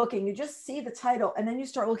really are looking, you just see the title and then you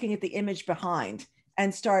start looking at the image behind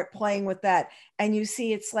and start playing with that. And you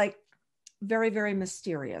see it's like very, very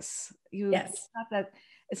mysterious. Yes.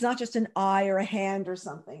 It's not just an eye or a hand or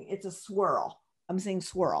something. It's a swirl. I'm saying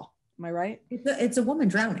swirl. Am I right? It's a woman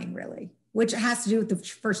drowning, really, which has to do with the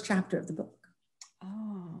first chapter of the book.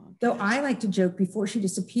 Oh. Okay. So I like to joke, before she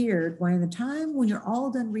disappeared, when the time when you're all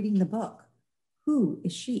done reading the book, who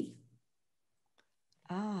is she?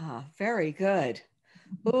 Ah, very good.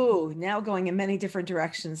 Ooh, now going in many different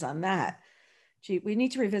directions on that. Gee, we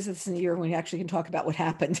need to revisit this in a year when we actually can talk about what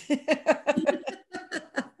happened.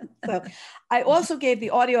 So I also gave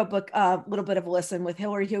the audiobook a little bit of a listen with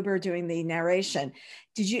Hillary Huber doing the narration.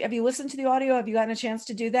 Have you listened to the audio? Have you gotten a chance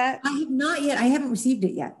to do that? I have not yet. I haven't received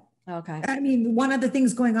it yet. Okay. One of the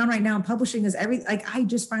things going on right now in publishing is I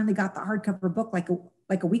just finally got the hardcover book like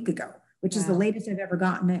a week ago, which is the latest I've ever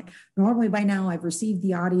gotten it. Normally by now I've received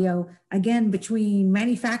the audio. Again, between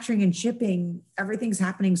manufacturing and shipping, everything's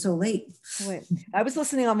happening so late. Wait, I was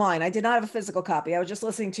listening online. I did not have a physical copy. I was just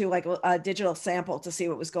listening to like a digital sample to see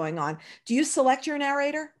what was going on. Do you select your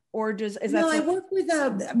narrator? Or is that? No, I work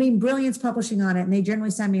with Brilliance Publishing on it, and they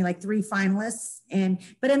generally send me like 3 finalists.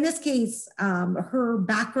 But in this case, her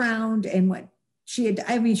background and what she had,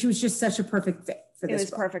 she was just such a perfect fit for this. It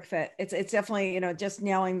was perfect fit. It's definitely, just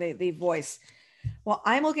nailing the voice. Well,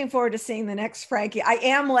 I'm looking forward to seeing the next Frankie. I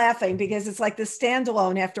am laughing because it's like the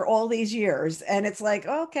standalone after all these years. And it's like,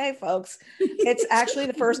 okay, folks, it's actually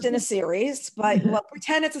the first in a series, but we'll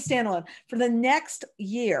pretend it's a standalone. For the next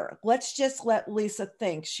year, let's just let Lisa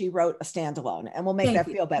think she wrote a standalone, and we'll make that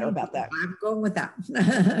feel better about that. I'm going with that.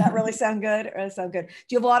 That really sound good? Or sound good? Do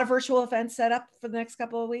you have a lot of virtual events set up for the next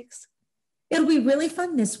couple of weeks? It'll be really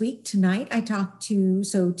fun this week. Tonight,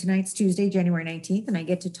 tonight's Tuesday, January 19th, and I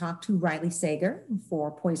get to talk to Riley Sager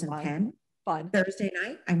for Poison Pen. Fun. Thursday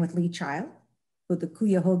night, I'm with Lee Child with the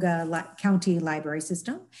Cuyahoga County Library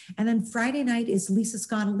System. And then Friday night is Lisa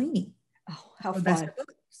Scottolini. Oh, how fun.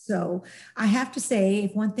 So I have to say,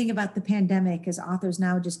 if one thing about the pandemic is authors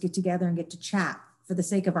now just get together and get to chat for the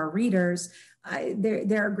sake of our readers,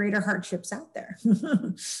 there are greater hardships out there.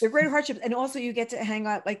 They're greater hardships. And also you get to hang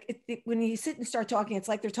out, when you sit and start talking, it's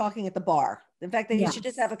like they're talking at the bar. In fact, they should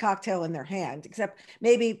just have a cocktail in their hand, except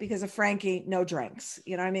maybe because of Frankie, no drinks.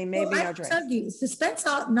 You know what I mean? Maybe no drinks. Suspense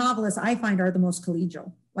novelists, I find, are the most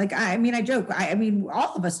collegial. I joke.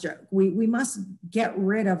 All of us joke. We must get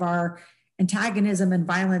rid of our antagonism and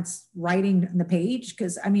violence writing on the page,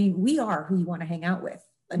 because we are who you want to hang out with.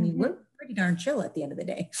 I mean, we're pretty darn chill at the end of the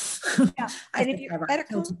day. Yeah. I And if think you're I've at a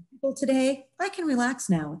killed some people today. I can relax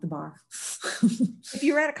now at the bar. if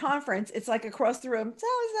you're at a conference, it's like across the room,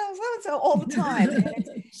 so all the time.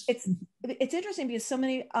 And it's interesting because so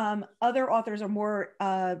many other authors are more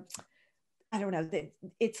I don't know,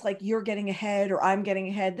 it's like you're getting ahead or I'm getting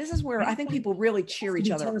ahead. This is where I think people really cheer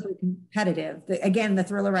each other. Terribly competitive. Again, the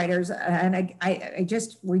thriller writers, and I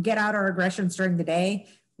just, we get out our aggressions during the day.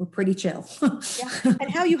 We're pretty chill. Yeah. And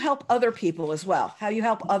how you help other people as well, how you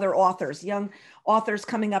help other authors, young authors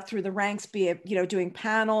coming up through the ranks, be it, doing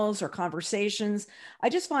panels or conversations. I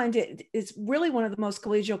just find it's really one of the most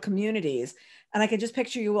collegial communities. And I can just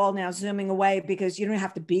picture you all now zooming away because you don't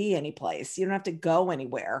have to be any place. You don't have to go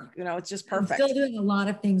anywhere. It's just perfect. I'm still doing a lot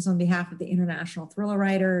of things on behalf of the international thriller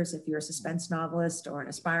writers. If you're a suspense novelist or an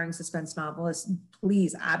aspiring suspense novelist,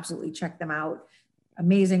 please absolutely check them out.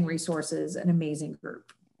 Amazing resources, an amazing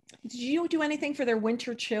group. Did you do anything for their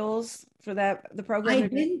winter chills for the program? I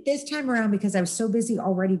didn't this time around because I was so busy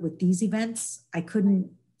already with these events. I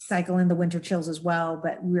couldn't cycle in the winter chills as well,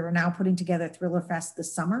 but we're now putting together Thriller Fest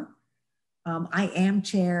this summer. I am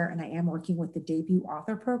chair and I am working with the debut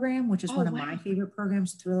author program, which is one of my favorite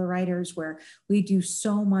programs, thriller writers, where we do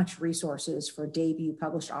so much resources for debut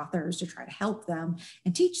published authors to try to help them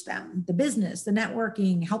and teach them the business, the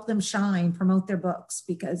networking, help them shine, promote their books,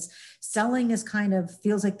 because selling is kind of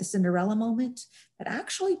feels like the Cinderella moment, but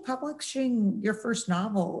actually publishing your first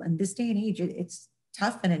novel in this day and age, it's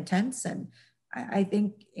tough and intense. And I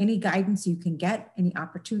think any guidance you can get, any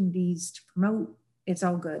opportunities to promote, it's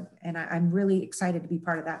all good. And I'm really excited to be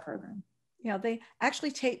part of that program. Yeah, they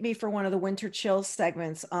actually taped me for one of the winter chills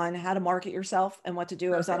segments on how to market yourself and what to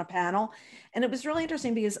do. I was on a panel and it was really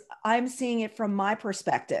interesting because I'm seeing it from my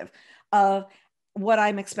perspective of what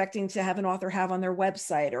I'm expecting to have an author have on their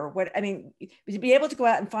website, or what, I mean, to be able to go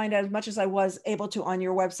out and find out as much as I was able to on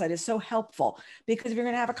your website is so helpful, because if you're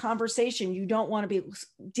going to have a conversation, you don't want to be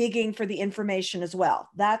digging for the information as well.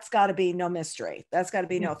 That's got to be no mystery. That's got to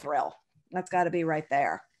be no thrill. That's got to be right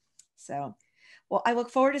there. So, well, I look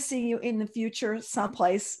forward to seeing you in the future,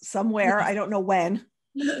 someplace, somewhere. I don't know when,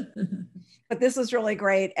 but this was really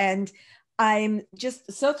great. And I'm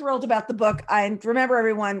just so thrilled about the book. And remember,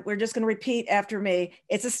 everyone, we're just going to repeat after me.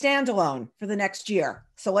 It's a standalone for the next year.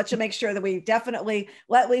 So let's make sure that we definitely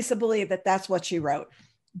let Lisa believe that that's what she wrote.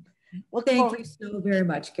 Thank you so very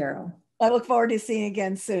much, Carol. I look forward to seeing you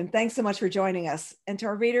again soon. Thanks so much for joining us. And to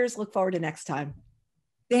our readers, look forward to next time.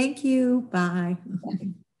 Thank you. Bye.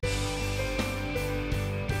 Bye.